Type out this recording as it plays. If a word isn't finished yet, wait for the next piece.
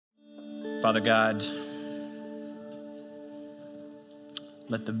Father God,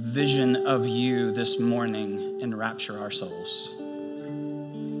 let the vision of you this morning enrapture our souls.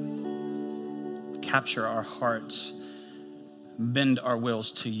 Capture our hearts, bend our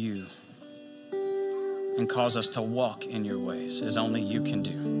wills to you, and cause us to walk in your ways as only you can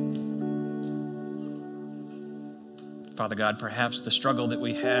do. Father God, perhaps the struggle that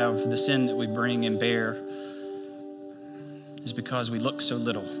we have, the sin that we bring and bear, is because we look so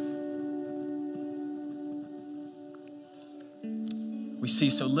little. We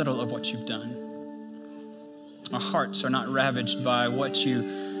see so little of what you've done. Our hearts are not ravaged by what you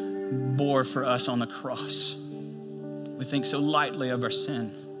bore for us on the cross. We think so lightly of our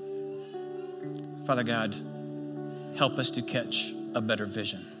sin. Father God, help us to catch a better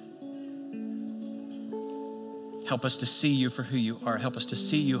vision. Help us to see you for who you are. Help us to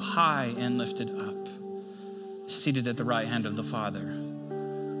see you high and lifted up, seated at the right hand of the Father,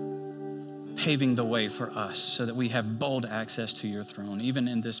 paving the way for us so that we have bold access to your throne, even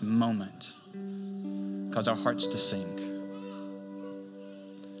in this moment. Cause our hearts to sing.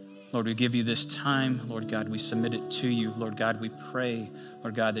 Lord, we give you this time. Lord God, we submit it to you. Lord God, we pray,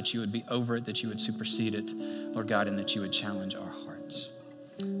 Lord God, that you would be over it, that you would supersede it, Lord God, and that you would challenge our hearts.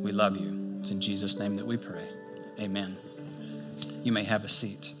 We love you. It's in Jesus' name that we pray. Amen. You may have a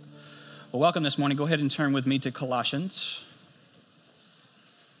seat. Well, welcome this morning. Go ahead and turn with me to Colossians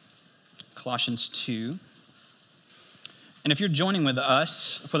 2. And if you're joining with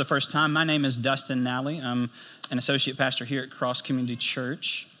us for the first time, my name is Dustin Nally. I'm an associate pastor here at Cross Community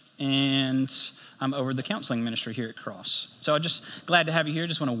Church, and I'm over the counseling ministry here at Cross. So I'm just glad to have you here.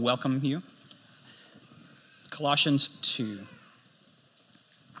 Just want to welcome you. Colossians 2.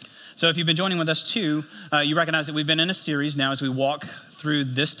 So if you've been joining with us too, you recognize that we've been in a series now as we walk through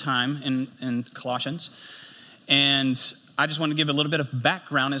this time in Colossians. And I just want to give a little bit of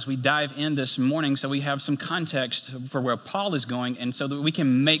background as we dive in this morning so we have some context for where Paul is going and so that we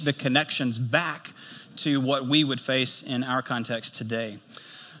can make the connections back to what we would face in our context today.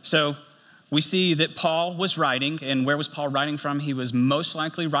 So we see that Paul was writing, and where was Paul writing from? He was most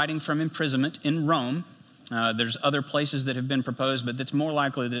likely writing from imprisonment in Rome. There's other places that have been proposed, but it's more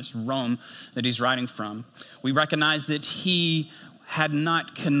likely that it's Rome that he's writing from. We recognize that he had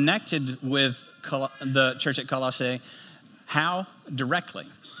not connected with the church at Colossae. How? Directly.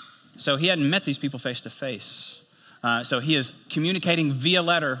 So he hadn't met these people face to face. So he is communicating via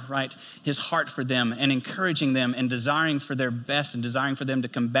letter, right, his heart for them and encouraging them and desiring for their best and desiring for them to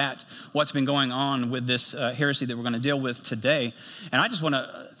combat what's been going on with this heresy that we're going to deal with today. And I just want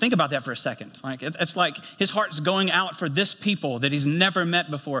to think about that for a second. Like it's like his heart's going out for this people that he's never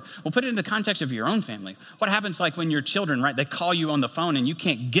met before. Well, put it in the context of your own family. What happens like when your children, right, they call you on the phone and you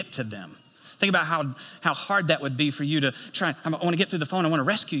can't get to them? Think about how hard that would be for you to try. I want to get through the phone. I want to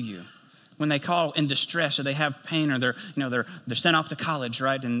rescue you. When they call in distress or they have pain or they're sent off to college,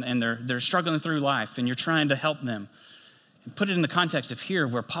 right? And they're struggling through life and you're trying to help them. And put it in the context of here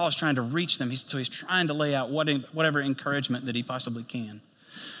where Paul is trying to reach them. He's trying to lay out whatever encouragement that he possibly can.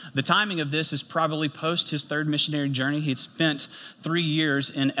 The timing of this is probably post his third missionary journey. He'd spent 3 years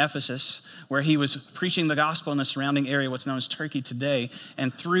in Ephesus where he was preaching the gospel in the surrounding area, what's known as Turkey today.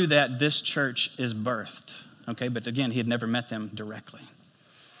 And through that, this church is birthed. Okay, but again, he had never met them directly.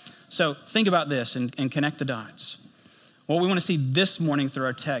 So think about this and connect the dots. What we want to see this morning through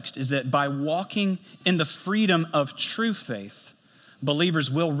our text is that by walking in the freedom of true faith, believers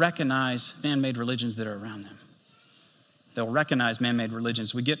will recognize man-made religions that are around them. They'll recognize man-made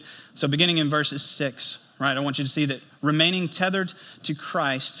religions. So beginning in verses 6, right, I want you to see that remaining tethered to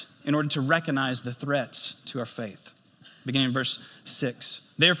Christ in order to recognize the threats to our faith. Beginning in verse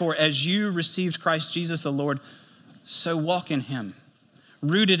 6. Therefore, as you received Christ Jesus the Lord, so walk in him,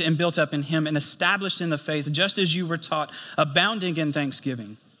 rooted and built up in him and established in the faith, just as you were taught, abounding in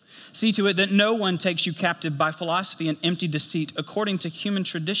thanksgiving. See to it that no one takes you captive by philosophy and empty deceit, according to human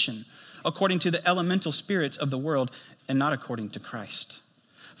tradition, according to the elemental spirits of the world, and not according to Christ.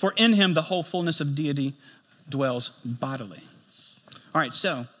 For in him the whole fullness of deity dwells bodily. All right,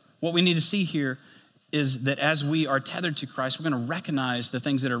 so what we need to see here is that as we are tethered to Christ, we're going to recognize the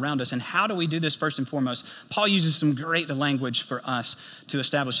things that are around us. And how do we do this first and foremost? Paul uses some great language for us to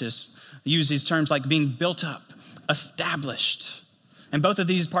establish this. He uses these terms like being built up, established. And both of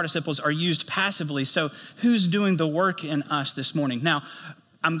these participles are used passively. So who's doing the work in us this morning? Now,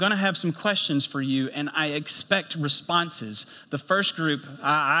 I'm going to have some questions for you, and I expect responses. The first group,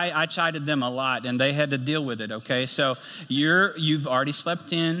 I chided them a lot, and they had to deal with it, okay? So you've already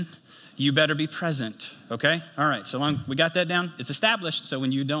slept in. You better be present, okay? All right, so long we got that down. It's established, so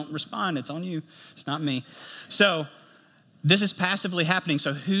when you don't respond, it's on you. It's not me. So This is passively happening,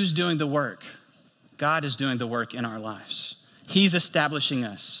 so who's doing the work? God is doing the work in our lives. He's establishing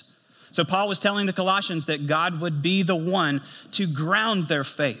us. So Paul was telling the Colossians that God would be the one to ground their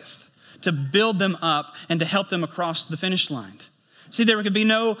faith, to build them up, and to help them across the finish line. See, there could be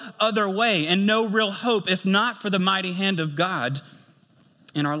no other way and no real hope if not for the mighty hand of God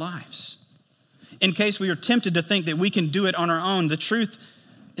in our lives. In case we are tempted to think that we can do it on our own, the truth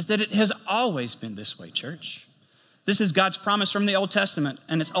is that it has always been this way, church. This is God's promise from the Old Testament,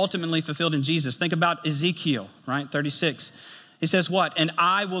 and it's ultimately fulfilled in Jesus. Think about Ezekiel, right? 36. He says what? And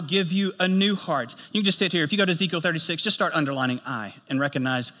I will give you a new heart. You can just sit here. If you go to Ezekiel 36, just start underlining I and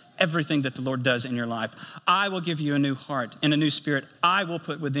recognize everything that the Lord does in your life. I will give you a new heart and a new spirit I will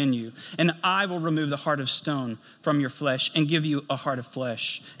put within you. And I will remove the heart of stone from your flesh and give you a heart of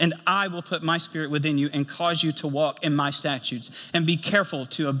flesh. And I will put my spirit within you and cause you to walk in my statutes and be careful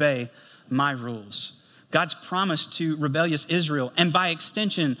to obey my rules. God's promise to rebellious Israel, and by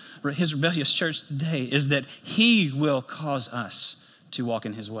extension, his rebellious church today, is that he will cause us to walk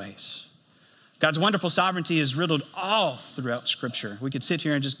in his ways. God's wonderful sovereignty is riddled all throughout Scripture. We could sit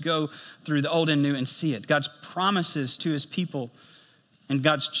here and just go through the old and new and see it. God's promises to his people and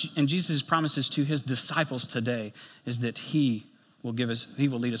Jesus' promises to his disciples today is that he will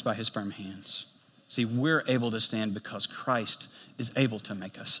lead us by his firm hands. See, we're able to stand because Christ is able to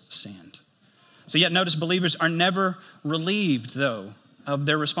make us stand. So yet notice believers are never relieved, though, of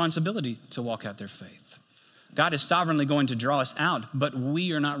their responsibility to walk out their faith. God is sovereignly going to draw us out, but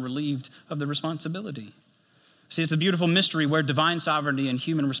we are not relieved of the responsibility. See, it's the beautiful mystery where divine sovereignty and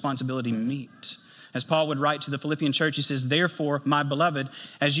human responsibility meet. As Paul would write to the Philippian church, he says, therefore, my beloved,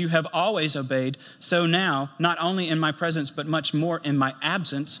 as you have always obeyed, so now, not only in my presence, but much more in my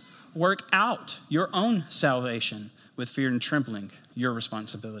absence, work out your own salvation with fear and trembling, your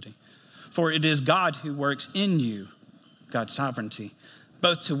responsibility. For it is God who works in you, God's sovereignty,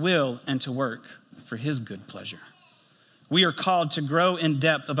 both to will and to work for his good pleasure. We are called to grow in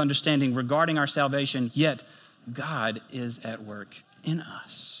depth of understanding regarding our salvation, yet God is at work in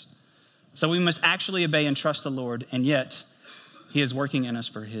us. So we must actually obey and trust the Lord, and yet he is working in us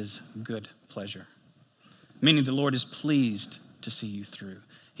for his good pleasure. Meaning the Lord is pleased to see you through.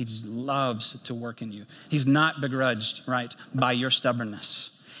 He loves to work in you. He's not begrudged, right, by your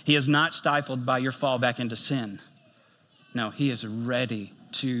stubbornness. He is not stifled by your fall back into sin. No, he is ready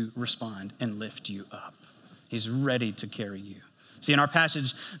to respond and lift you up. He's ready to carry you. See, in our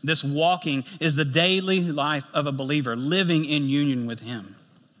passage, this walking is the daily life of a believer living in union with him.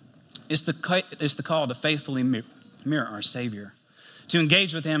 It's the call to faithfully mirror our Savior, to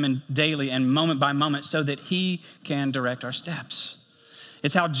engage with him daily and moment by moment so that he can direct our steps.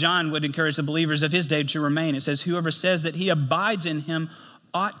 It's how John would encourage the believers of his day to remain. It says, whoever says that he abides in him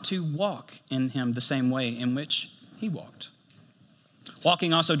ought to walk in him the same way in which he walked.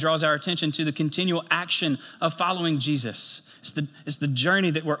 Walking also draws our attention to the continual action of following Jesus. It's the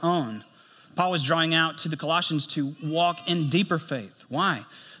journey that we're on. Paul was drawing out to the Colossians to walk in deeper faith. Why?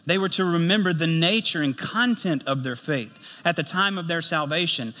 They were to remember the nature and content of their faith at the time of their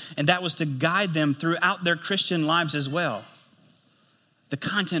salvation, and that was to guide them throughout their Christian lives as well. The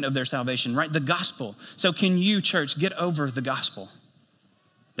content of their salvation, right? The gospel. So can you, church, get over the gospel?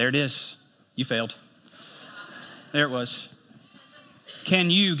 There it is. You failed. There it was. Can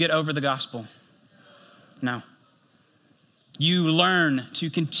you get over the gospel? No. You learn to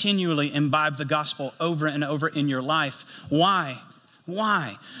continually imbibe the gospel over and over in your life. Why?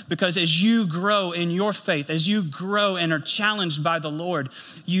 Why? Because as you grow in your faith, as you grow and are challenged by the Lord,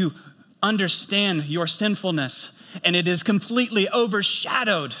 you understand your sinfulness, and it is completely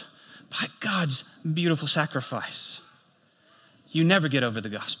overshadowed by God's beautiful sacrifice. You never get over the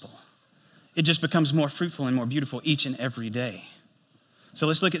gospel. It just becomes more fruitful and more beautiful each and every day. So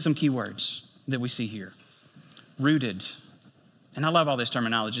let's look at some key words that we see here. Rooted. And I love all this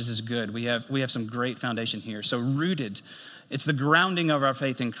terminology. This is good. We have some great foundation here. So rooted, it's the grounding of our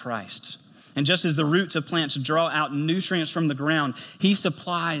faith in Christ. And just as the roots of plants draw out nutrients from the ground, he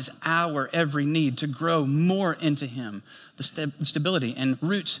supplies our every need to grow more into him. The stability and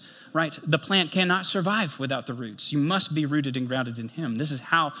roots, right? The plant cannot survive without the roots. You must be rooted and grounded in him. This is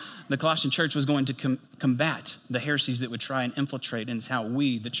how the Colossian church was going to combat the heresies that would try and infiltrate, and it's how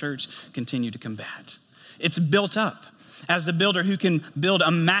we, the church, continue to combat. It's built up as the builder who can build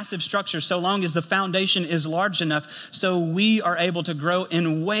a massive structure so long as the foundation is large enough, so we are able to grow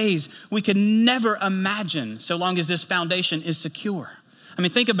in ways we could never imagine so long as this foundation is secure. I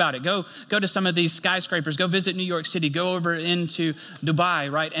mean, think about it. Go to some of these skyscrapers. Go visit New York City. Go over into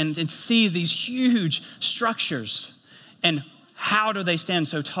Dubai, right? And see these huge structures. And how do they stand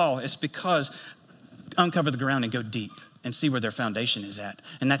so tall? It's because uncover the ground and go deep. and see where their foundation is at.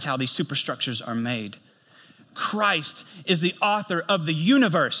 And that's how these superstructures are made. Christ is the author of the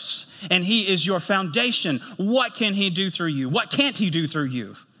universe, and he is your foundation. What can he do through you? What can't he do through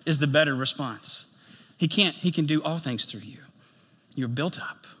you is the better response. He can do all things through you. You're built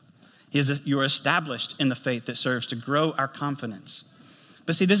up. You're established in the faith that serves to grow our confidence.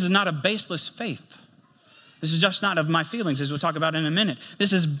 But see, this is not a baseless faith. This is just not of my feelings, as we'll talk about in a minute.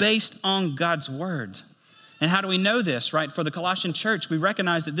 This is based on God's word. And how do we know this, right? For the Colossian church, we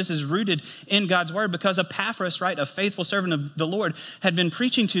recognize that this is rooted in God's word because Epaphras, right, a faithful servant of the Lord, had been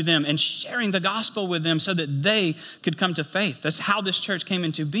preaching to them and sharing the gospel with them so that they could come to faith. That's how this church came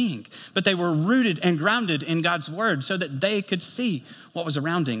into being. But they were rooted and grounded in God's word so that they could see what was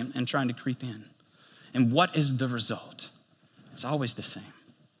around them and trying to creep in. And what is the result? It's always the same,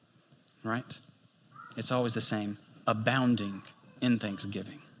 right? It's always the same, abounding in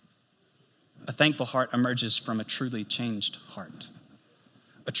thanksgiving. A thankful heart emerges from a truly changed heart.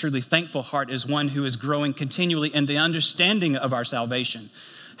 A truly thankful heart is one who is growing continually in the understanding of our salvation,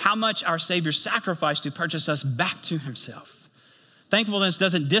 how much our Savior sacrificed to purchase us back to himself. Thankfulness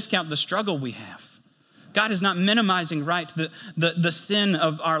doesn't discount the struggle we have. God is not minimizing, right, the sin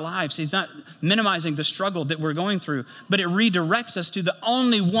of our lives. He's not minimizing the struggle that we're going through, but it redirects us to the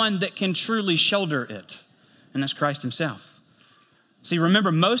only one that can truly shoulder it, and that's Christ himself. See,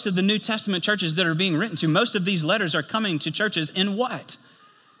 remember, most of the New Testament churches that are being written to, most of these letters are coming to churches in what?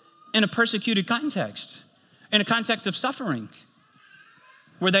 In a persecuted context, in a context of suffering,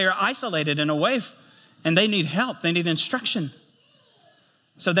 where they are isolated and away, and they need help, they need instruction.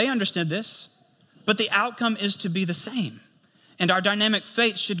 So they understood this, but the outcome is to be the same. And our dynamic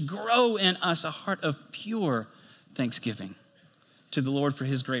faith should grow in us a heart of pure thanksgiving to the Lord for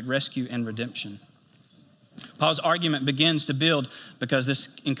his great rescue and redemption. Paul's argument begins to build because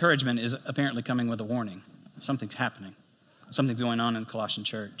this encouragement is apparently coming with a warning. Something's happening. Something's going on in the Colossian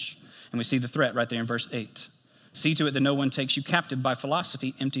church. And we see the threat right there in verse 8. See to it that no one takes you captive by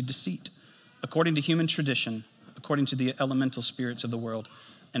philosophy, empty deceit, according to human tradition, according to the elemental spirits of the world,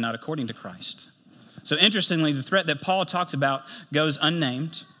 and not according to Christ. So interestingly, the threat that Paul talks about goes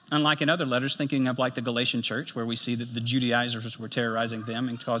unnamed, unlike in other letters, thinking of like the Galatian church, where we see that the Judaizers were terrorizing them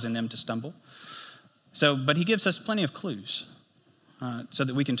and causing them to stumble. But he gives us plenty of clues so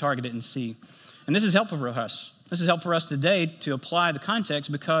that we can target it and see. And this is helpful for us. This is helpful for us today to apply the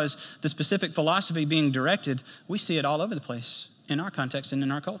context because the specific philosophy being directed, we see it all over the place in our context and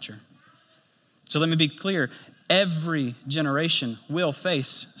in our culture. So let me be clear. Every generation will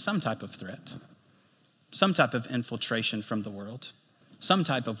face some type of threat, some type of infiltration from the world, some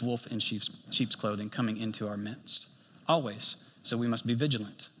type of wolf in sheep's clothing coming into our midst. Always. So we must be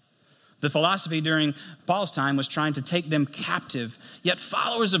vigilant. The philosophy during Paul's time was trying to take them captive. Yet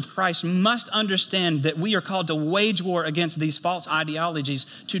followers of Christ must understand that we are called to wage war against these false ideologies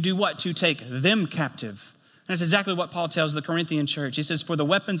to do what? To take them captive. And that's exactly what Paul tells the Corinthian church. He says, for the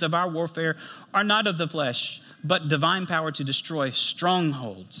weapons of our warfare are not of the flesh, but divine power to destroy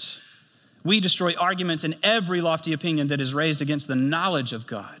strongholds. We destroy arguments and every lofty opinion that is raised against the knowledge of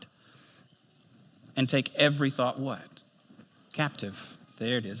God and take every thought what? Captive.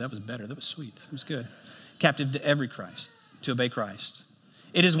 There it is. That was better. That was sweet. That was good. Captive to every Christ, to obey Christ.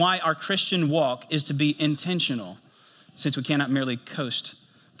 It is why our Christian walk is to be intentional, since we cannot merely coast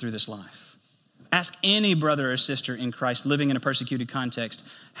through this life. Ask any brother or sister in Christ living in a persecuted context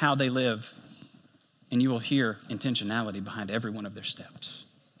how they live, and you will hear intentionality behind every one of their steps.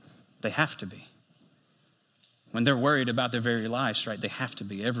 They have to be. When they're worried about their very lives, right, they have to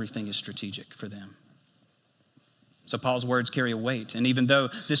be. Everything is strategic for them. So Paul's words carry a weight. And even though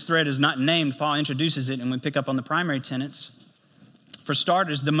this thread is not named, Paul introduces it and we pick up on the primary tenets. For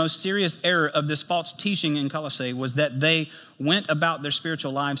starters, the most serious error of this false teaching in Colossae was that they went about their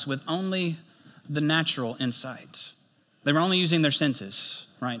spiritual lives with only the natural insight. They were only using their senses,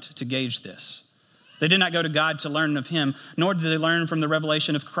 right, to gauge this. They did not go to God to learn of him, nor did they learn from the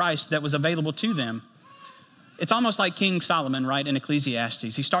revelation of Christ that was available to them. It's almost like King Solomon, right, in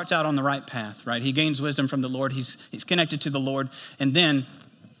Ecclesiastes. He starts out on the right path, right? He gains wisdom from the Lord. He's connected to the Lord. And then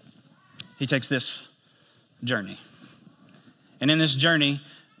he takes this journey. And in this journey,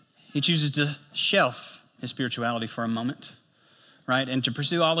 he chooses to shelf his spirituality for a moment, right? And to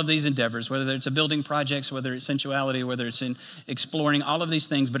pursue all of these endeavors, whether it's a building projects, whether it's sensuality, whether it's in exploring all of these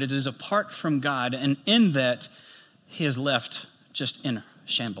things, but it is apart from God. And in that, he is left just in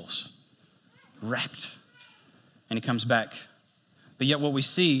shambles, wrecked. And he comes back. But yet what we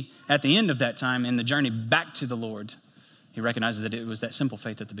see at the end of that time in the journey back to the Lord, he recognizes that it was that simple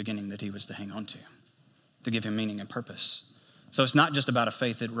faith at the beginning that he was to hang on to give him meaning and purpose. So it's not just about a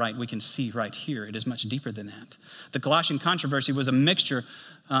faith that we can see right here. It is much deeper than that. The Colossian controversy was a mixture,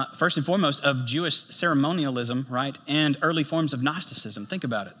 first and foremost, of Jewish ceremonialism, right, and early forms of Gnosticism. Think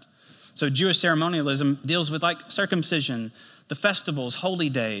about it. So Jewish ceremonialism deals with like circumcision, the festivals, holy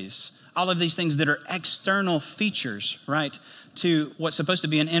days, all of these things that are external features, right, to what's supposed to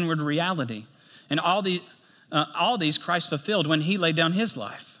be an inward reality. And all these Christ fulfilled when he laid down his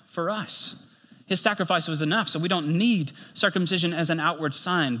life for us. His sacrifice was enough, so we don't need circumcision as an outward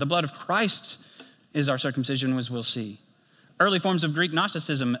sign. The blood of Christ is our circumcision, as we'll see. Early forms of Greek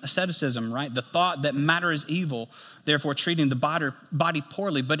Gnosticism, asceticism, right? The thought that matter is evil, therefore treating the body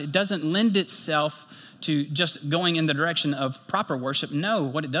poorly, but it doesn't lend itself to just going in the direction of proper worship. No,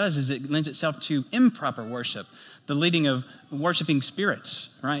 what it does is it lends itself to improper worship, the leading of worshiping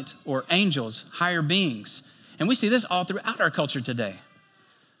spirits, right? Or angels, higher beings. And we see this all throughout our culture today,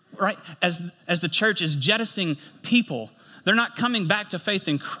 right? As the church is jettisoning people, they're not coming back to faith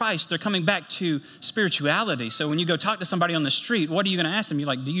in Christ. They're coming back to spirituality. So when you go talk to somebody on the street, what are you going to ask them? You're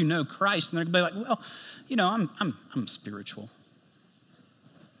like, do you know Christ? And they're going to be like, well, you know, I'm spiritual.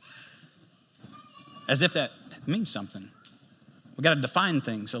 As if that means something. We got to define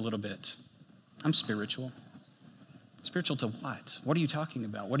things a little bit. I'm spiritual. Spiritual to what? What are you talking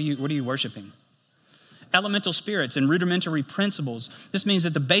about? What are you worshiping? Elemental spirits and rudimentary principles. This means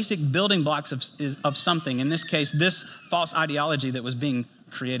that the basic building blocks of something, in this case, this false ideology that was being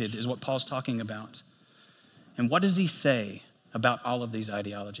created is what Paul's talking about. And what does he say about all of these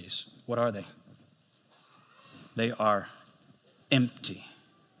ideologies? What are they? They are empty,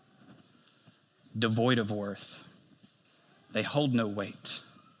 devoid of worth. They hold no weight.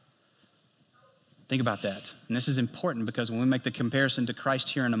 Think about that. And this is important because when we make the comparison to Christ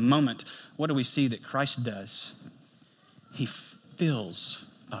here in a moment, what do we see that Christ does? He fills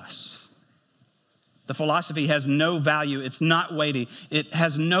us. The philosophy has no value. It's not weighty. It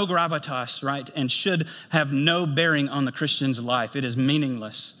has no gravitas, right? And should have no bearing on the Christian's life. It is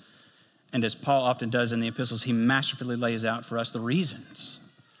meaningless. And as Paul often does in the epistles, he masterfully lays out for us the reasons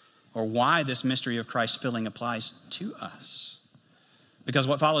or why this mystery of Christ filling applies to us. Because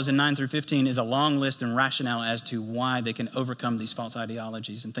what follows in 9 through 15 is a long list and rationale as to why they can overcome these false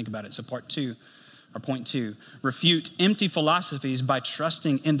ideologies. And think about it. So point two, refute empty philosophies by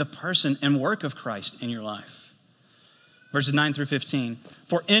trusting in the person and work of Christ in your life. Verses 9 through 15.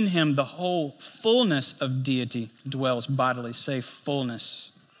 For in him the whole fullness of deity dwells bodily. Say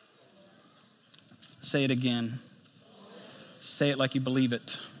fullness. Say it again. Say it like you believe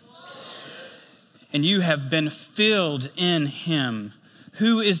it. And you have been filled in him,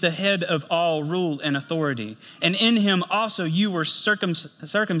 who is the head of all rule and authority. And in him also you were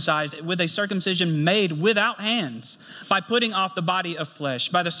circumcised with a circumcision made without hands, by putting off the body of flesh,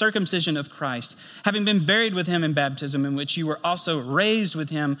 by the circumcision of Christ, having been buried with him in baptism, in which you were also raised with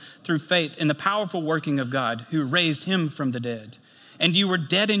him through faith in the powerful working of God, who raised him from the dead. And you were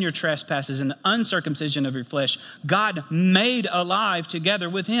dead in your trespasses and the uncircumcision of your flesh. God made alive together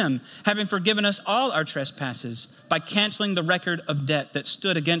with him, having forgiven us all our trespasses by canceling the record of debt that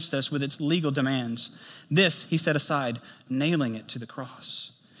stood against us with its legal demands. This he set aside, nailing it to the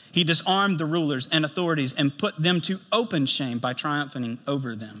cross. He disarmed the rulers and authorities and put them to open shame by triumphing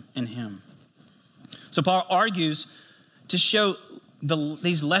over them in him. So Paul argues to show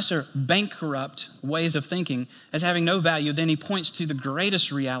these lesser bankrupt ways of thinking as having no value. Then he points to the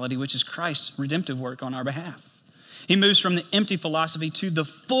greatest reality, which is Christ's redemptive work on our behalf. He moves from the empty philosophy to the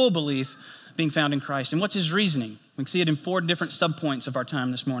full belief being found in Christ. And what's his reasoning? We can see it in 4 different subpoints of our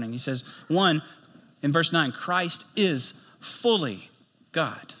time this morning. He says, 1, in verse 9, Christ is fully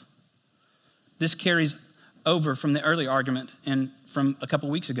God. This carries over from the early argument and from a couple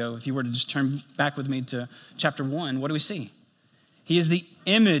weeks ago. If you were to just turn back with me to chapter 1, what do we see? He is the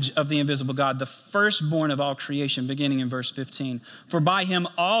image of the invisible God, the firstborn of all creation, beginning in verse 15. For by him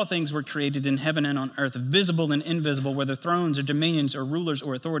all things were created in heaven and on earth, visible and invisible, whether thrones or dominions or rulers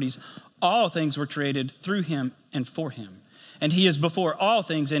or authorities. All things were created through him and for him. And he is before all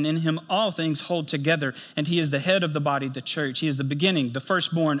things, and in him all things hold together. And he is the head of the body, the church. He is the beginning, the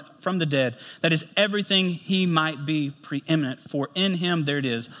firstborn from the dead. That is everything he might be preeminent. For in him, there it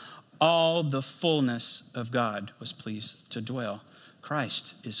is, all the fullness of God was pleased to dwell.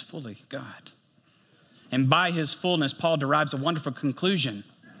 Christ is fully God. And by his fullness, Paul derives a wonderful conclusion.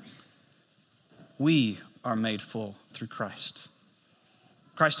 We are made full through Christ.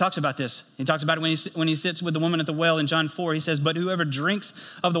 Christ talks about this. He talks about it when he sits with the woman at the well in John 4. He says, but whoever drinks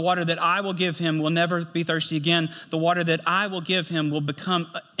of the water that I will give him will never be thirsty again. The water that I will give him will become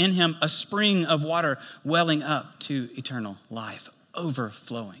in him a spring of water welling up to eternal life,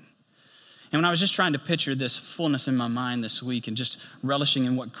 overflowing. And when I was just trying to picture this fullness in my mind this week and just relishing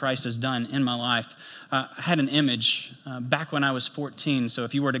in what Christ has done in my life, I had an image back when I was 14. So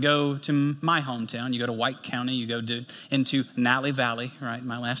if you were to go to my hometown, you go to White County, you go into Nally Valley, right?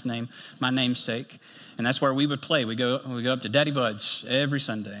 My last name, my namesake. And that's where we would play. We go up to Daddy Bud's every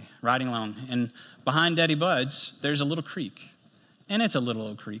Sunday, riding along. And behind Daddy Bud's, there's a little creek. And it's a little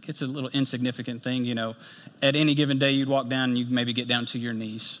old creek. It's a little insignificant thing, you know. At any given day, you'd walk down and you'd maybe get down to your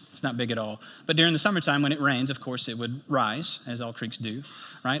knees. It's not big at all. But during the summertime, when it rains, of course, it would rise, as all creeks do,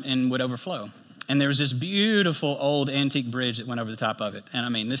 right, and would overflow. And there was this beautiful old antique bridge that went over the top of it. And I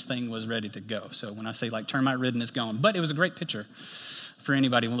mean, this thing was ready to go. So when I say like turn my ridden, it's gone. But it was a great picture for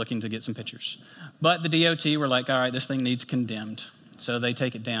anybody looking to get some pictures. But the DOT were like, all right, this thing needs condemned. So they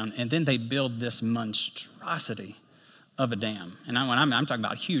take it down. And then they build this monstrosity of a dam. And I'm talking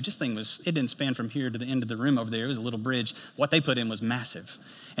about huge. This thing it didn't span from here to the end of the room over there. It was a little bridge. What they put in was massive.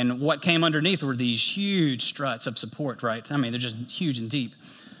 And what came underneath were these huge struts of support, right? I mean, they're just huge and deep.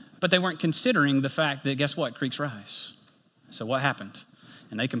 But they weren't considering the fact that, guess what? Creeks rise. So what happened?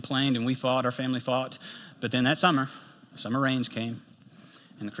 And they complained and we fought, our family fought. But then that summer rains came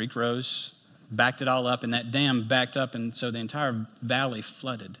and the creek rose, backed it all up, and that dam backed up, and so the entire valley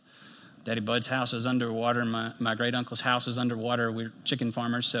flooded. Daddy Bud's house is underwater. My great uncle's house is underwater. We're chicken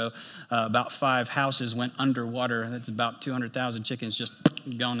farmers, so about 5 houses went underwater. That's about 200,000 chickens just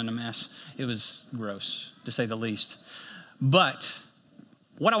gone in a mess. It was gross, to say the least. But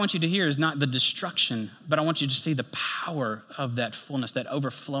what I want you to hear is not the destruction, but I want you to see the power of that fullness, that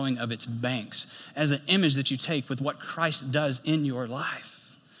overflowing of its banks, as the image that you take with what Christ does in your life.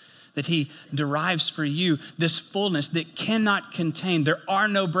 That he derives for you this fullness that cannot contain. There are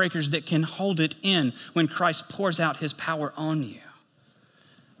no breakers that can hold it in when Christ pours out his power on you.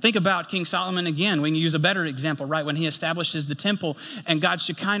 Think about King Solomon again. We can use a better example, right? When he establishes the temple and God's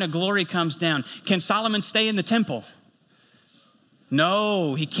Shekinah glory comes down. Can Solomon stay in the temple?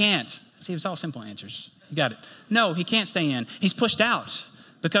 No, he can't. See, it's all simple answers. You got it. No, he can't stay in. He's pushed out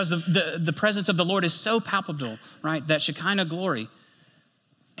because the presence of the Lord is so palpable, right? That Shekinah glory.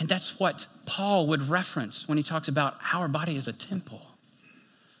 And that's what Paul would reference when he talks about our body as a temple.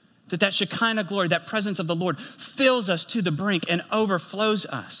 That Shekinah glory, that presence of the Lord fills us to the brink and overflows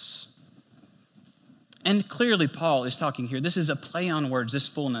us. And clearly Paul is talking here. This is a play on words, this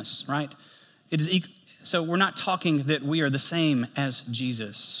fullness, right? So we're not talking that we are the same as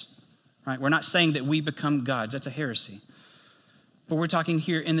Jesus, right? We're not saying that we become gods. That's a heresy. But we're talking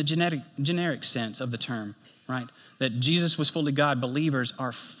here in the generic sense of the term, right? That Jesus was fully God, believers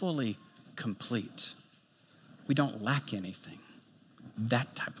are fully complete. We don't lack anything.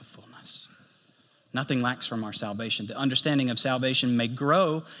 That type of fullness. Nothing lacks from our salvation. The understanding of salvation may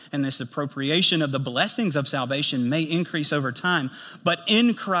grow, and this appropriation of the blessings of salvation may increase over time. But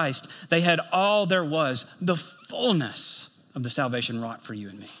in Christ, they had all there was, the fullness of the salvation wrought for you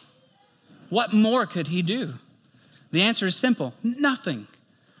and me. What more could he do? The answer is simple: nothing.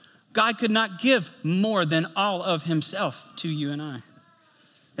 God could not give more than all of himself to you and I.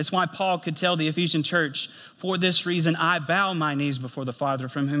 It's why Paul could tell the Ephesian church, for this reason I bow my knees before the Father,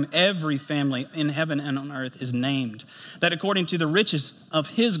 from whom every family in heaven and on earth is named, that according to the riches of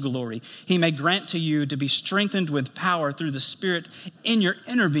his glory, he may grant to you to be strengthened with power through the Spirit in your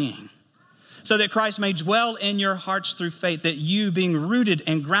inner being, so that Christ may dwell in your hearts through faith, that you, being rooted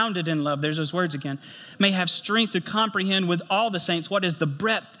and grounded in love, there's those words again, may have strength to comprehend with all the saints what is the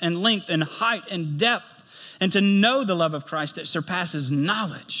breadth and length and height and depth, and to know the love of Christ that surpasses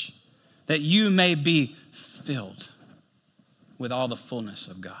knowledge, that you may be filled with all the fullness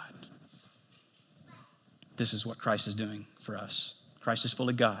of God. This is what Christ is doing for us. Christ is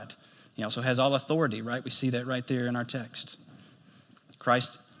fully God. He also has all authority, right? We see that right there in our text.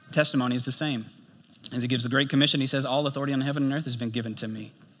 Christ's testimony is the same. As he gives the Great Commission, he says, all authority on heaven and earth has been given to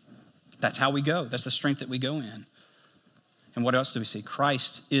me. That's how we go. That's the strength that we go in. And what else do we see?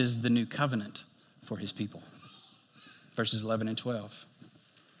 Christ is the new covenant for his people. Verses 11 and 12.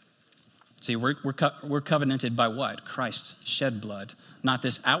 See, we're covenanted by what? Christ shed blood, not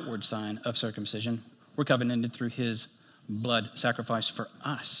this outward sign of circumcision. We're covenanted through his blood sacrifice for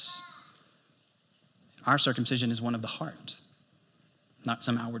us. Our circumcision is one of the heart, not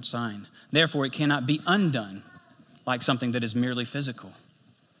some outward sign. Therefore, it cannot be undone like something that is merely physical.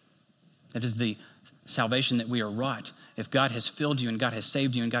 That is the salvation that we are wrought. If God has filled you and God has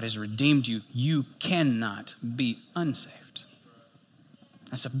saved you and God has redeemed you, you cannot be unsaved.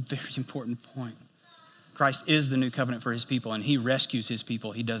 That's a very important point. Christ is the new covenant for his people, and he rescues his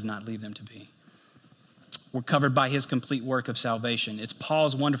people. He does not leave them to be. We're covered by his complete work of salvation. It's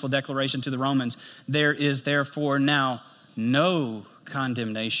Paul's wonderful declaration to the Romans. There is therefore now no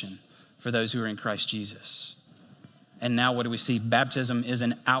condemnation for those who are in Christ Jesus. And now what do we see? Baptism is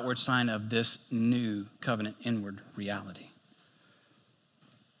an outward sign of this new covenant inward reality.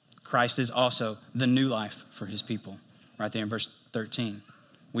 Christ is also the new life for his people. Right there in verse 13.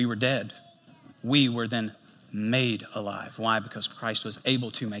 We were dead. We were then made alive. Why? Because Christ was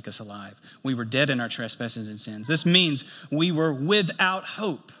able to make us alive. We were dead in our trespasses and sins. This means we were without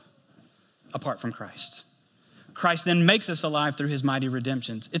hope apart from Christ. Christ then makes us alive through his mighty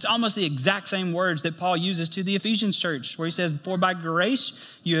redemptions. It's almost the exact same words that Paul uses to the Ephesians church, where he says, "For by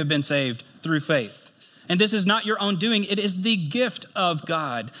grace you have been saved through faith. And this is not your own doing. It is the gift of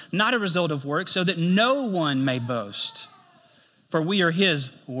God, not a result of works, so that no one may boast. For we are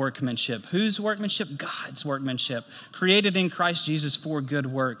his workmanship." Whose workmanship? God's workmanship, created in Christ Jesus for good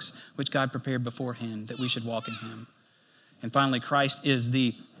works, which God prepared beforehand that we should walk in him. And finally, Christ is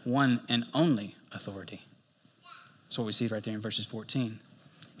the one and only authority. That's what we see right there in verses 14.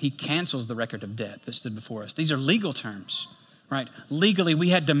 He cancels the record of debt that stood before us. These are legal terms, right? Legally, we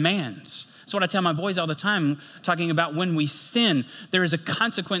had demands. That's what I tell my boys all the time, talking about when we sin, there is a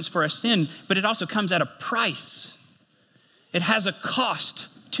consequence for a sin, but it also comes at a price. It has a cost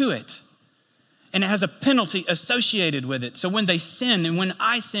to it, and it has a penalty associated with it. So when they sin, and when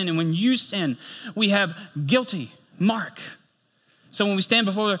I sin, and when you sin, we have guilty mark. So when we stand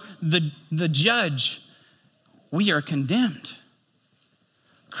before the judge, we are condemned.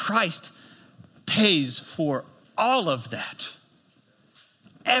 Christ pays for all of that.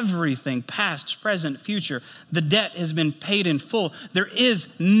 Everything, past, present, future. The debt has been paid in full. There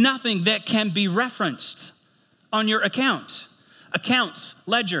is nothing that can be referenced on your account. Accounts,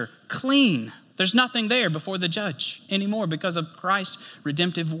 ledger, clean. There's nothing there before the judge anymore because of Christ's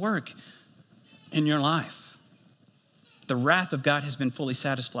redemptive work in your life. The wrath of God has been fully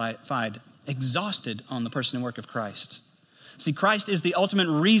satisfied, exhausted on the person and work of Christ. See, Christ is the ultimate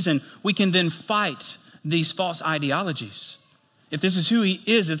reason we can then fight these false ideologies. If this is who he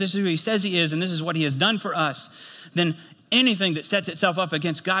is, if this is who he says he is, and this is what he has done for us, then anything that sets itself up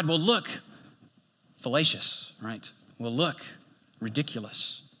against God will look fallacious, right? Will look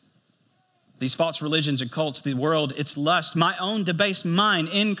ridiculous. These false religions and cults, the world, its lust, my own debased mind,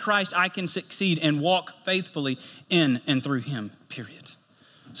 in Christ I can succeed and walk faithfully in and through him, period.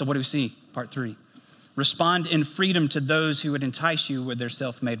 So what do we see? Part 3. Respond in freedom to those who would entice you with their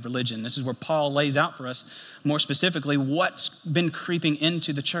self-made religion. This is where Paul lays out for us, more specifically, what's been creeping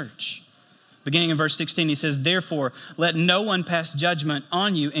into the church. Beginning in verse 16, he says, "Therefore, let no one pass judgment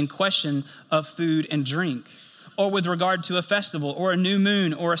on you in question of food and drink, or with regard to a festival, or a new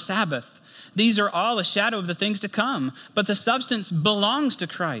moon, or a Sabbath. These are all a shadow of the things to come, but the substance belongs to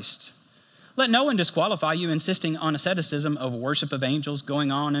Christ. Let no one disqualify you, insisting on asceticism of worship of angels,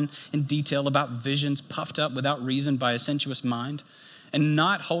 going on in detail about visions, puffed up without reason by a sensuous mind, and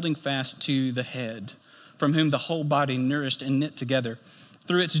not holding fast to the head, from whom the whole body, nourished and knit together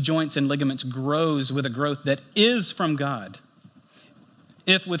through its joints and ligaments, grows with a growth that is from God.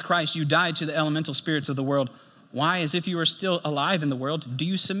 If with Christ you died to the elemental spirits of the world, why, as if you were still alive in the world, do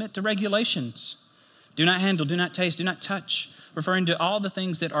you submit to regulations? Do not handle, do not taste, do not touch, referring to all the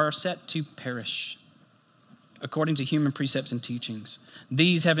things that are set to perish, according to human precepts and teachings.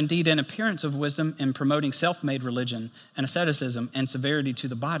 These have indeed an appearance of wisdom in promoting self-made religion and asceticism and severity to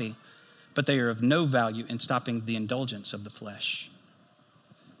the body, but they are of no value in stopping the indulgence of the flesh."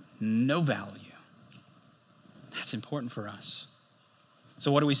 No value. That's important for us.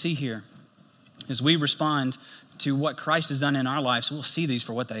 So what do we see here? As we respond to what Christ has done in our lives, we'll see these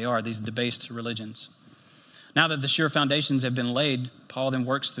for what they are, these debased religions. Now that the sure foundations have been laid, Paul then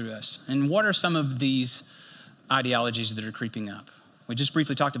works through us. And what are some of these ideologies that are creeping up? We just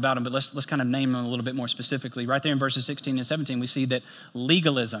briefly talked about them, but let's kind of name them a little bit more specifically. Right there in verses 16 and 17, we see that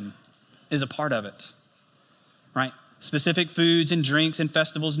legalism is a part of it, right? Specific foods and drinks and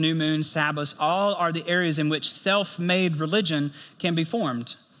festivals, new moons, Sabbaths, all are the areas in which self-made religion can be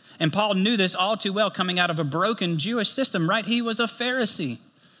formed. And Paul knew this all too well coming out of a broken Jewish system, right? He was a Pharisee,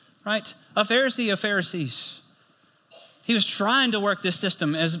 right? A Pharisee of Pharisees. He was trying to work this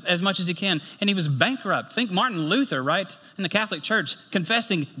system as much as he can, and he was bankrupt. Think Martin Luther, right? In the Catholic Church,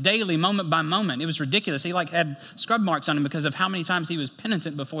 confessing daily, moment by moment. It was ridiculous. He had scrub marks on him because of how many times he was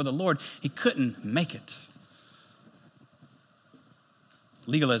penitent before the Lord. He couldn't make it.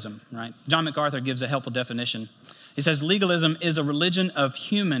 Legalism, right? John MacArthur gives a helpful definition. He says, legalism is a religion of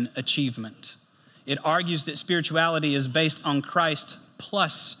human achievement. It argues that spirituality is based on Christ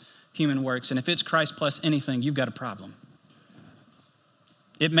plus human works. And if it's Christ plus anything, you've got a problem.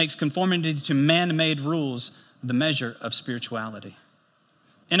 It makes conformity to man-made rules the measure of spirituality.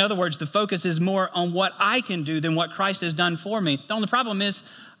 In other words, the focus is more on what I can do than what Christ has done for me. The only problem is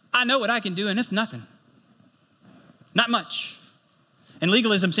I know what I can do, and it's nothing. Not much. And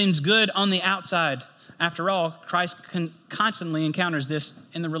legalism seems good on the outside. After all, Christ constantly encounters this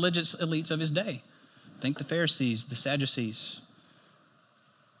in the religious elites of his day. Think the Pharisees, the Sadducees,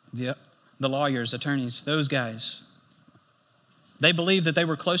 the lawyers, attorneys, those guys. They believed that they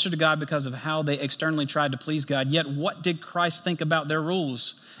were closer to God because of how they externally tried to please God. Yet what did Christ think about their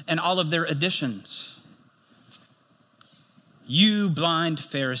rules and all of their additions? You blind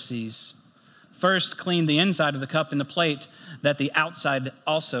Pharisees, first clean the inside of the cup and the plate, that the outside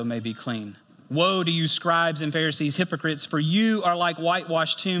also may be clean. Woe to you, scribes and Pharisees, hypocrites, for you are like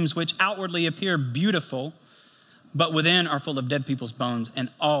whitewashed tombs, which outwardly appear beautiful, but within are full of dead people's bones and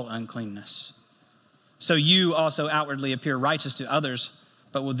all uncleanness. So you also outwardly appear righteous to others,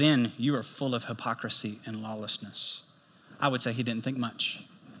 but within you are full of hypocrisy and lawlessness. I would say he didn't think much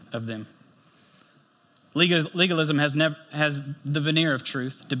of them. Legalism has the veneer of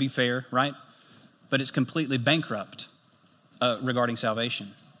truth, to be fair, right? But it's completely bankrupt regarding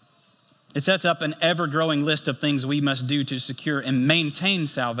salvation. It sets up an ever-growing list of things we must do to secure and maintain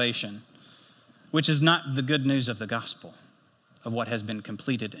salvation, which is not the good news of the gospel, of what has been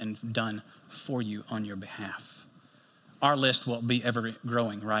completed and done for you on your behalf. Our list will be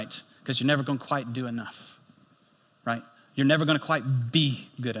ever-growing, right? Because you're never going to quite do enough, right? You're never going to quite be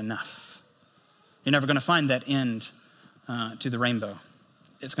good enough. You're never going to find that end to the rainbow.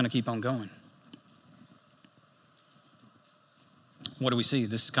 It's going to keep on going. What do we see?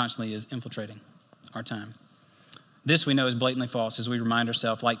 This constantly is infiltrating our time. This we know is blatantly false as we remind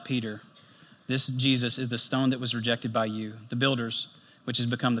ourselves, like Peter, this Jesus is the stone that was rejected by you, the builders, which has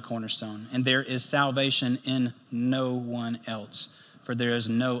become the cornerstone. And there is salvation in no one else, for there is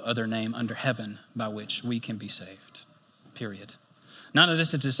no other name under heaven by which we can be saved. Period. None of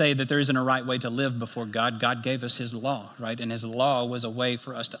this is to say that there isn't a right way to live before God. God gave us his law, right? And his law was a way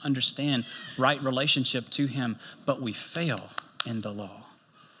for us to understand right relationship to him, but we fail in the law.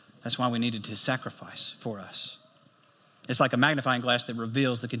 That's why we needed his sacrifice for us. It's like a magnifying glass that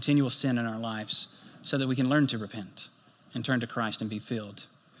reveals the continual sin in our lives so that we can learn to repent and turn to Christ and be filled.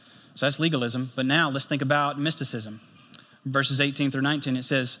 So that's legalism. But now let's think about mysticism. Verses 18 through 19, it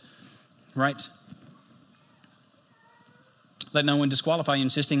says, right? Let no one disqualify you,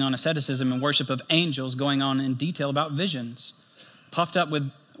 insisting on asceticism and worship of angels, going on in detail about visions, puffed up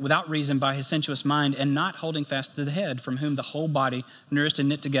without reason by his sensuous mind, and not holding fast to the head, from whom the whole body, nourished and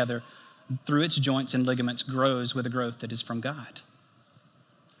knit together through its joints and ligaments, grows with a growth that is from God.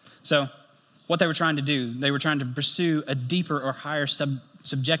 So what they were trying to do, they were trying to pursue a deeper or higher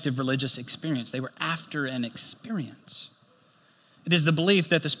subjective religious experience. They were after an experience. It is the belief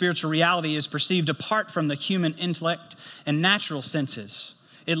that the spiritual reality is perceived apart from the human intellect and natural senses.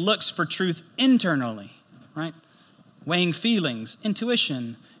 It looks for truth internally, right? Weighing feelings,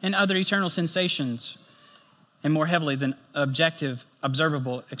 intuition, and other eternal sensations, and more heavily than objective,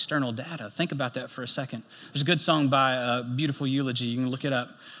 observable external data. Think about that for a second. There's a good song by Beautiful Eulogy. You can look it up,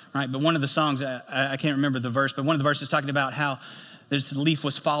 right? But one of the songs, I can't remember the verse, but one of the verses talking about how this leaf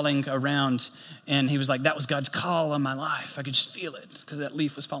was falling around, and he was like, that was God's call on my life. I could just feel it because that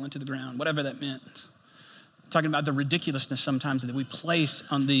leaf was falling to the ground, whatever that meant. Talking about the ridiculousness sometimes that we place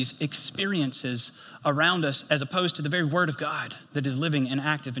on these experiences around us as opposed to the very word of God that is living and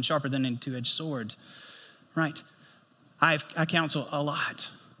active and sharper than any two-edged sword, right? I counsel a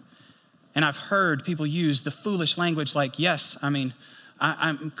lot, and I've heard people use the foolish language like, yes, I'm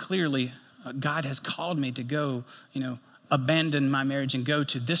clearly, God has called me to go, abandon my marriage and go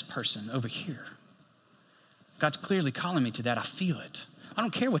to this person over here. God's clearly calling me to that. I feel it. I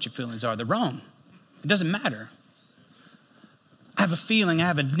don't care what your feelings are. They're wrong. It doesn't matter. I have a feeling, I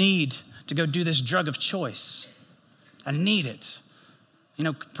have a need to go do this drug of choice. I need it.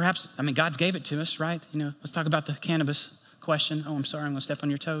 Perhaps, God gave it to us, right? Let's talk about the cannabis question. Oh, I'm sorry, I'm gonna step on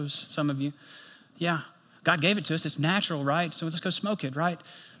your toes, some of you. Yeah, God gave it to us. It's natural, right? So let's go smoke it, right?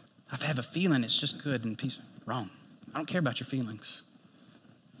 I have a feeling it's just good and peaceful. Wrong. I don't care about your feelings.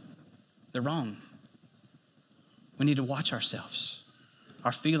 They're wrong. We need to watch ourselves.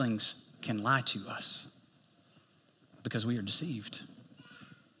 Our feelings can lie to us because we are deceived.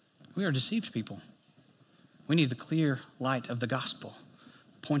 We are deceived people. We need the clear light of the gospel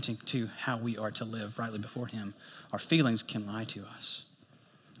pointing to how we are to live rightly before him. Our feelings can lie to us.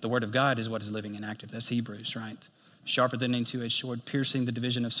 The word of God is what is living and active. That's Hebrews, right? Sharper than any two-edged sword, piercing the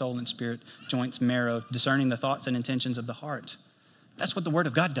division of soul and spirit, joints, marrow, discerning the thoughts and intentions of the heart. That's what the word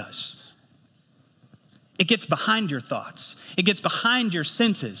of God does. It gets behind your thoughts. It gets behind your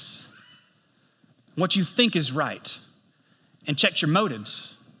senses, what you think is right, and checks your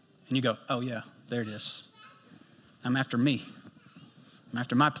motives. And you go, oh yeah, there it is. I'm after me. I'm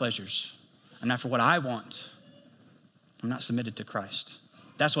after my pleasures. I'm after what I want. I'm not submitted to Christ.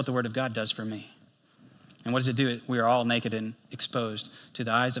 That's what the word of God does for me. And what does it do? We are all naked and exposed to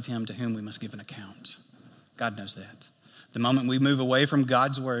the eyes of him to whom we must give an account. God knows that. The moment we move away from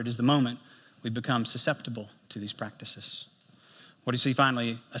God's word is the moment we become susceptible to these practices. What do you see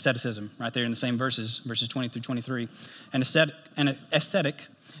finally? Asceticism, right there in the same verses 20 through 23. An ascetic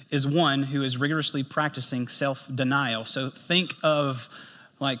is one who is rigorously practicing self-denial. So think of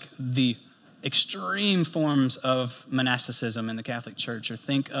like the extreme forms of monasticism in the Catholic Church, or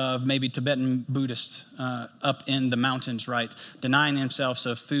think of maybe Tibetan Buddhists up in the mountains, right? Denying themselves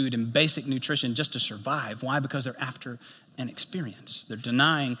of food and basic nutrition just to survive. Why? Because they're after an experience. They're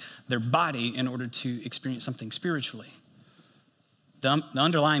denying their body in order to experience something spiritually. The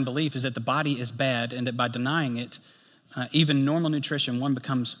underlying belief is that the body is bad and that by denying it, even normal nutrition, one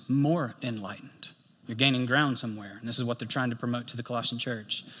becomes more enlightened. You're gaining ground somewhere. And this is what they're trying to promote to the Colossian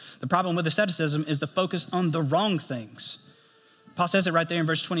church. The problem with asceticism is the focus on the wrong things. Paul says it right there in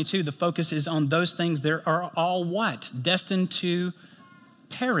verse 22. The focus is on those things that are all what? Destined to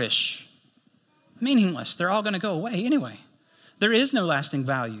perish. Meaningless. They're all going to go away anyway. There is no lasting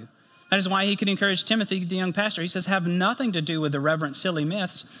value. That is why he could encourage Timothy, the young pastor. He says, have nothing to do with irreverent, silly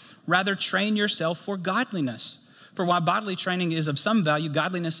myths. Rather, train yourself for godliness. For while bodily training is of some value,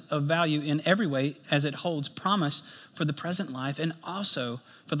 godliness of value in every way, as it holds promise for the present life and also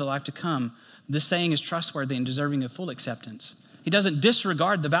for the life to come. This saying is trustworthy and deserving of full acceptance. He doesn't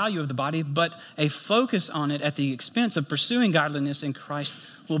disregard the value of the body, but a focus on it at the expense of pursuing godliness in Christ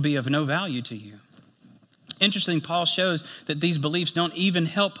will be of no value to you. Interesting, Paul shows that these beliefs don't even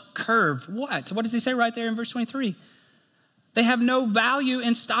help curb what? What does he say right there in verse 23? They have no value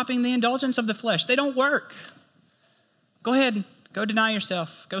in stopping the indulgence of the flesh. They don't work. Go ahead, go deny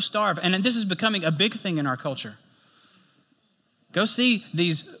yourself, go starve. And this is becoming a big thing in our culture. Go see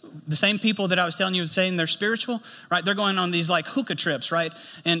the same people that I was telling you saying they're spiritual, right? They're going on these like hookah trips, right?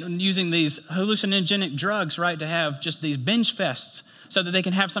 And using these hallucinogenic drugs, right? To have just these binge fests so that they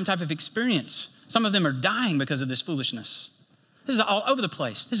can have some type of experience. Some of them are dying because of this foolishness. This is all over the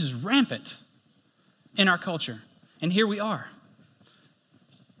place. This is rampant in our culture. And here we are.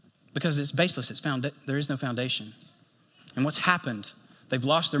 Because it's baseless. There is no foundation. And what's happened? They've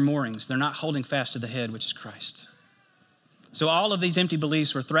lost their moorings. They're not holding fast to the head, which is Christ. So all of these empty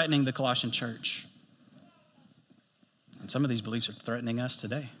beliefs were threatening the Colossian church. And some of these beliefs are threatening us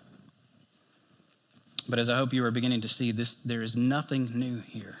today. But as I hope you are beginning to see, there is nothing new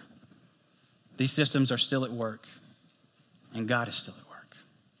here. These systems are still at work, and God is still at work.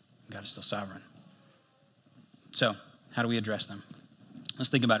 God is still sovereign. So, how do we address them? Let's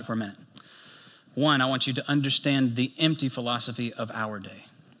think about it for a minute. One, I want you to understand the empty philosophy of our day.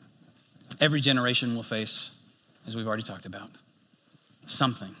 Every generation will face, as we've already talked about,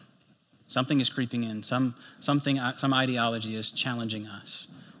 something. Something is creeping in. Some ideology is challenging us.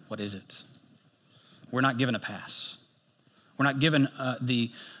 What is it? We're not given a pass. We're not given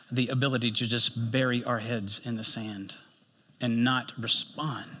the ability to just bury our heads in the sand and not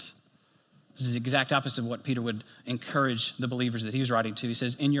respond. This is the exact opposite of what Peter would encourage the believers that he was writing to. He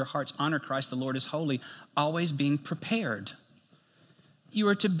says, in your hearts, honor Christ, the Lord is holy, always being prepared. You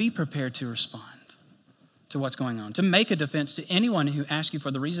are to be prepared to respond to what's going on, to make a defense to anyone who asks you for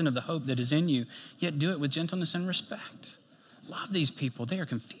the reason of the hope that is in you, yet do it with gentleness and respect. Love these people. They are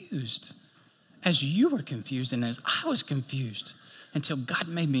confused, as you were confused and as I was confused, until God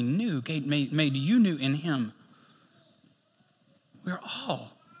made me new, made you new in him. We're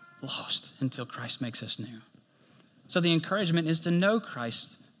all lost until Christ makes us new. So the encouragement is to know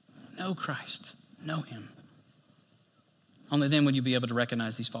Christ, know him. Only then would you be able to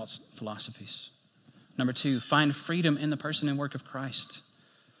recognize these false philosophies. Number two, find freedom in the person and work of Christ.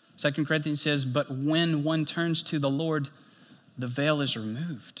 2 Corinthians says, but when one turns to the Lord, the veil is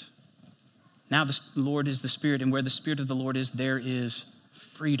removed. Now the Lord is the Spirit, and where the Spirit of the Lord is, there is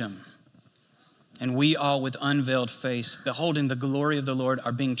freedom. And we all with unveiled face, beholding the glory of the Lord,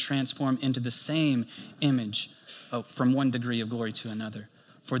 are being transformed into the same image from one degree of glory to another.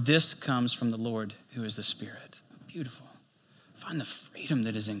 For this comes from the Lord who is the Spirit. Beautiful. Find the freedom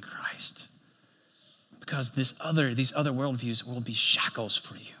that is in Christ. Because these other worldviews will be shackles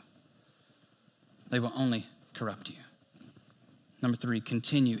for you. They will only corrupt you. Number three,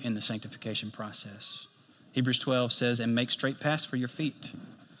 continue in the sanctification process. Hebrews 12 says, and make straight paths for your feet,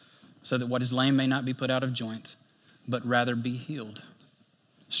 so that what is lame may not be put out of joint, but rather be healed.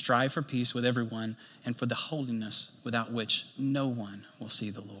 Strive for peace with everyone and for the holiness without which no one will see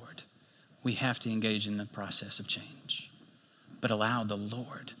the Lord. We have to engage in the process of change, but allow the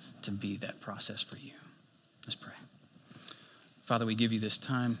Lord to be that process for you. Let's pray. Father, we give you this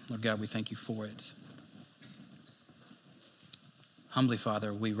time. Lord God, we thank you for it. Humbly,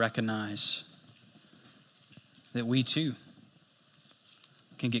 Father, we recognize that we too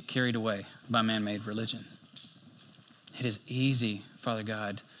can get carried away by man-made religion. It is easy, Father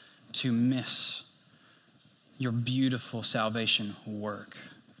God, to miss your beautiful salvation work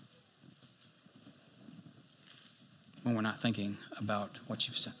when we're not thinking about what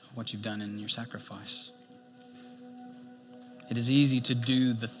you've done in your sacrifice. It is easy to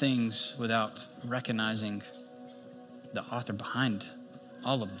do the things without recognizing the author behind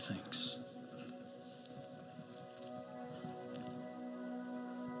all of the things.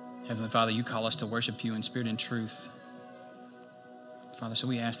 Heavenly Father, you call us to worship you in spirit and truth. Father, so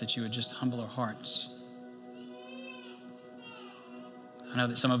we ask that you would just humble our hearts. I know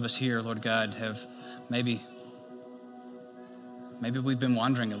that some of us here, Lord God, have maybe we've been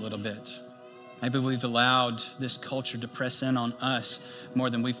wandering a little bit. Maybe we've allowed this culture to press in on us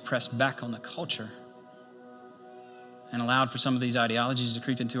more than we've pressed back on the culture, and allowed for some of these ideologies to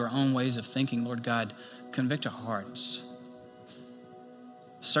creep into our own ways of thinking. Lord God, convict our hearts.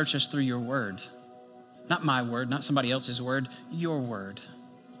 Search us through your word. Not my word, not somebody else's word, your word.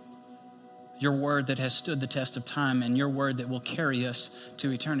 Your word that has stood the test of time, and your word that will carry us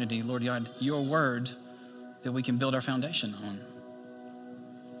to eternity. Lord God, your word that we can build our foundation on,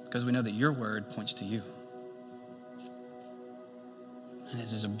 because we know that your word points to you. And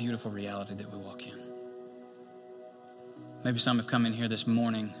this is a beautiful reality that we walk in. Maybe some have come in here this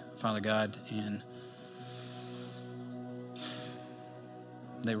morning, Father God, and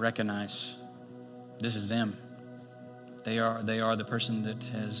they recognize this is them. They are the person that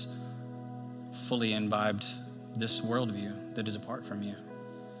has fully imbibed this worldview that is apart from you,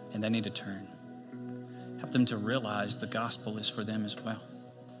 and they need to turn. Help them to realize the gospel is for them as well.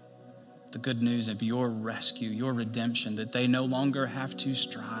 The good news of your rescue, your redemption, that they no longer have to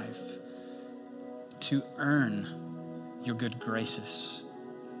strive to earn your good graces,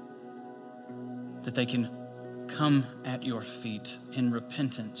 that they can come at your feet in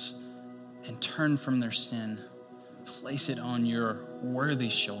repentance and turn from their sin, place it on your worthy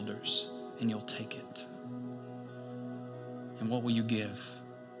shoulders, and you'll take it. And what will you give?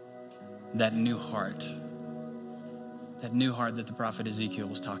 That new heart that the prophet Ezekiel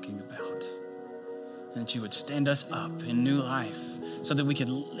was talking about. And that you would stand us up in new life so that we could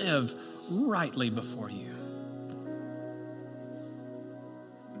live rightly before you.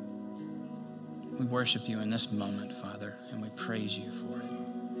 We worship you in this moment, Father, and we praise you for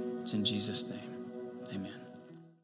it. It's in Jesus' name. Amen.